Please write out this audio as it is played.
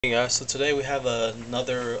Hey guys, so today we have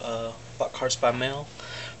another bought cards by mail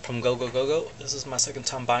from gogogogoat. This is my second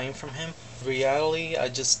time buying from him. In reality, I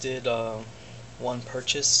just did two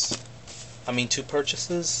purchases,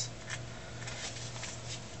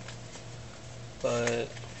 but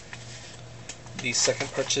the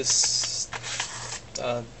second purchase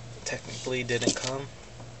technically didn't come.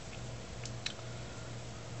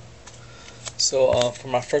 So for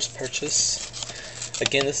my first purchase,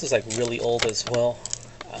 again, this is like really old as well.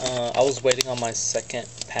 I was waiting on my second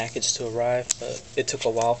package to arrive, but it took a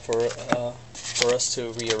while for us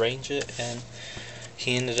to rearrange it, and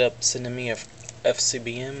he ended up sending me a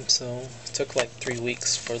FCBM, so it took like 3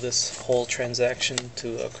 weeks for this whole transaction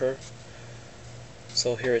to occur.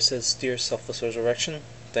 So here it says, "Dear Selfless Resurrection,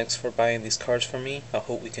 thanks for buying these cards for me. I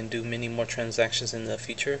hope we can do many more transactions in the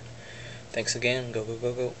future. Thanks again, go go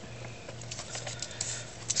go go."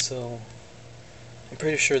 So I'm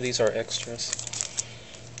pretty sure these are extras.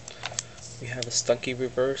 We have a Stunky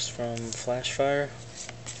reverse from Flashfire,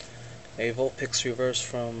 a Vulpix reverse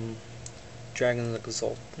from Dragon's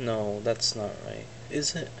Exalt. No, that's not right.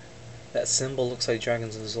 Is it? That symbol looks like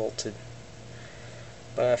Dragon's Exalted,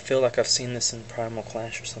 but I feel like I've seen this in Primal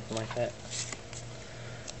Clash or something like that.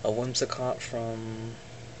 A Whimsicott from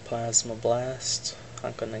Plasma Blast,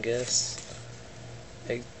 I'm gonna guess.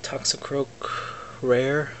 A Toxicroak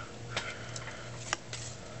rare.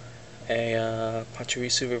 A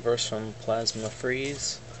Pachirisu reverse from Plasma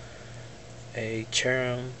Freeze, a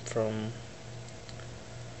Cherim from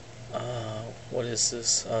what is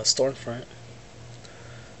this? Stormfront.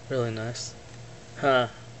 Really nice. I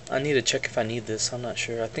need to check if I need this. I'm not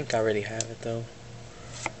sure. I think I already have it though.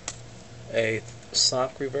 A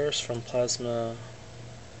Sock reverse from Plasma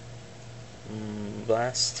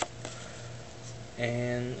Blast,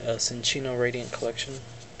 and a Cinchino Radiant collection.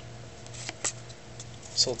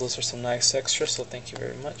 So those are some nice extras, so thank you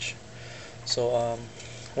very much. So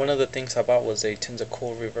one of the things I bought was a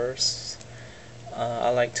Tentacool reverse. I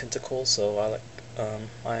like Tentacool, so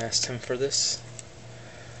I asked him for this.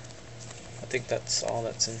 I think that's all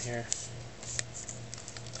that's in here.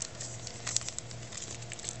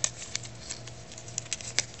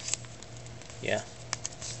 Yeah.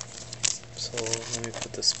 So let me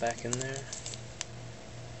put this back in there.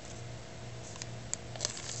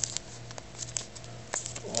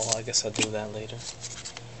 Well, I guess I'll do that later.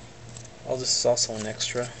 Oh, this is also an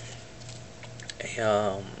extra.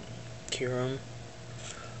 A Kyurem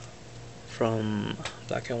from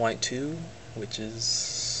Black and White 2, which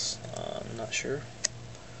is I'm not sure.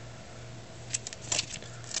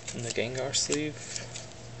 In the Gengar sleeve.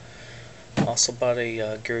 Also bought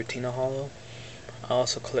a Giratina holo. I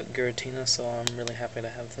also collect Giratina, so I'm really happy to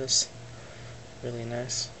have this. Really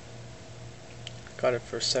nice. Got it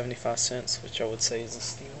for 75 cents, which I would say is a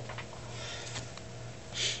steal.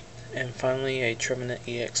 And finally, a Trevenant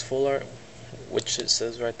EX Full Art, which it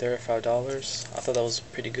says right there, $5. I thought that was a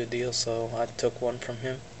pretty good deal, so I took one from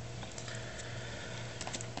him.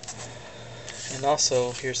 And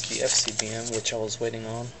also, here's the FCBM, which I was waiting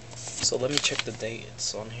on. So let me check the date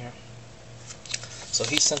it's on here. So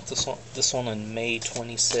he sent this one on May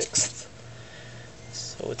 26th.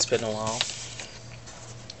 So it's been a while.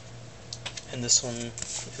 And this one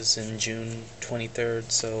is in June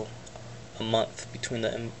 23rd, so a month between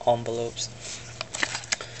the envelopes.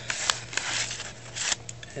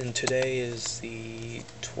 And today is the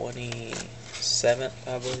 27th,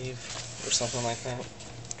 I believe, or something like that.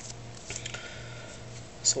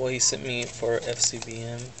 So what he sent me for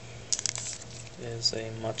FCBM is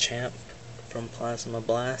a Machamp from Plasma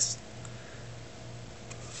Blast,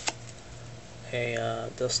 a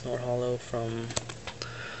Dusknoir holo from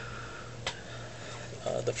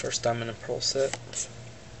the first Diamond and Pearl set,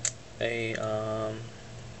 a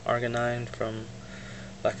Arcanine from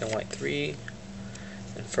Black and White 3,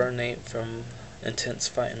 Infernape from Intense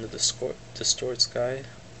Fight in the Distorted Sky,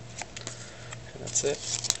 and that's it.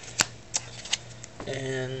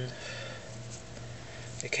 And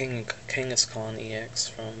a Kangaskhan EX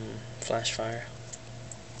from Flashfire.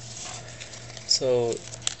 So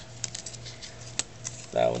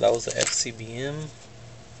that was the FCBM.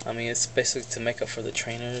 I mean, it's basically to make up for the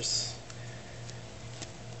trainers.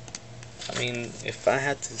 I mean, if I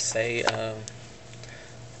had to say,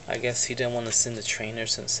 I guess he didn't want to send the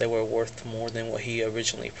trainers since they were worth more than what he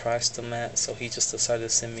originally priced them at, so he just decided to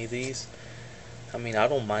send me these. I mean, I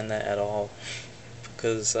don't mind that at all,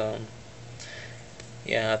 because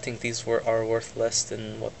yeah, I think these are worth less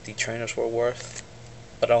than what the trainers were worth,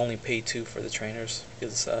 but I only paid $2 for the trainers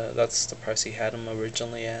because that's the price he had them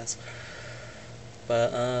originally as.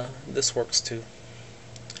 But this works too.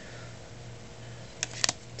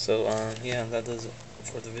 So yeah, that does it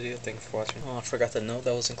for the video. Thank you for watching. Oh, I forgot the note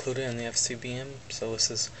that was included in the FCBM. So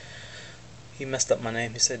this is, he messed up my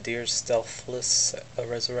name. He said Dear Stealthless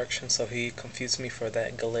Resurrection, so he confused me for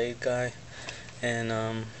that Gallade guy.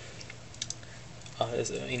 And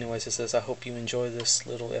anyways, it says, I hope you enjoy this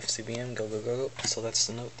little FCBM. Go go go. So that's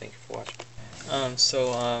the note. Thank you for watching.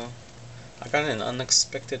 I got an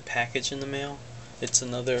unexpected package in the mail. It's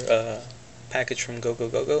another package from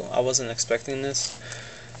gogogogoat. I wasn't expecting this,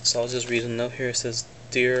 so I'll just read a note here. It says,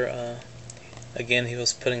 Dear, again he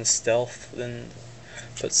was putting stealth, then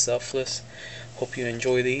put selfless. Hope you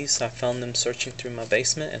enjoy these. I found them searching through my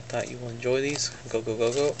basement and thought you will enjoy these.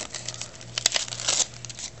 Gogogogoat.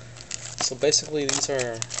 So basically these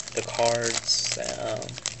are the cards that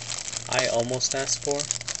I almost asked for.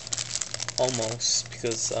 Almost,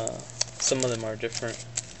 because some of them are different.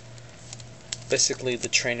 Basically the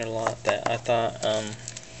trainer lot that I thought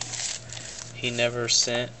he never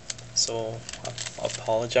sent, so I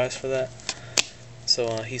apologize for that.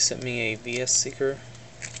 So he sent me a VS Seeker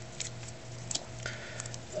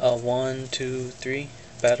 1, 2, 3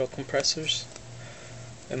 battle compressors.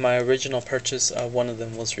 In my original purchase, one of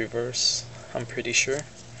them was reverse, I'm pretty sure.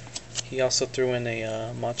 He also threw in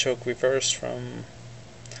a Machoke reverse from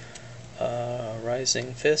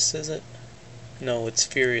Rising Fist, is it? No, it's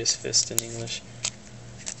Furious Fist in English.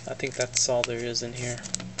 I think that's all there is in here.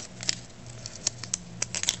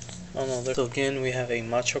 Oh no, so again we have a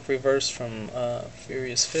Machoke reverse from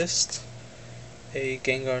Furious Fist, a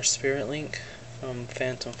Gengar Spirit Link from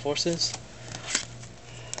Phantom Forces,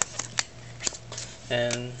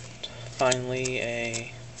 and finally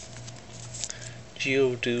a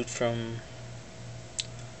Geodude from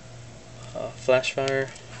Flashfire,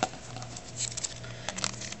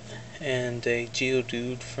 and a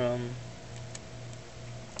Geodude from,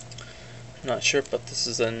 I'm not sure, but this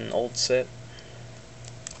is an old set.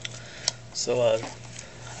 So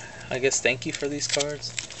I guess thank you for these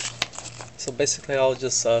cards. So basically I'll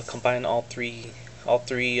just combine all three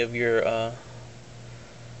of your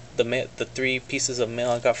the 3 pieces of mail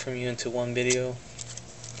I got from you into one video.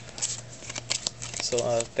 So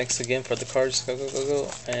thanks again for the cards, go,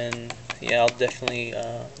 and yeah, I'll definitely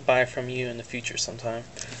buy from you in the future sometime.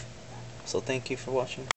 So thank you for watching.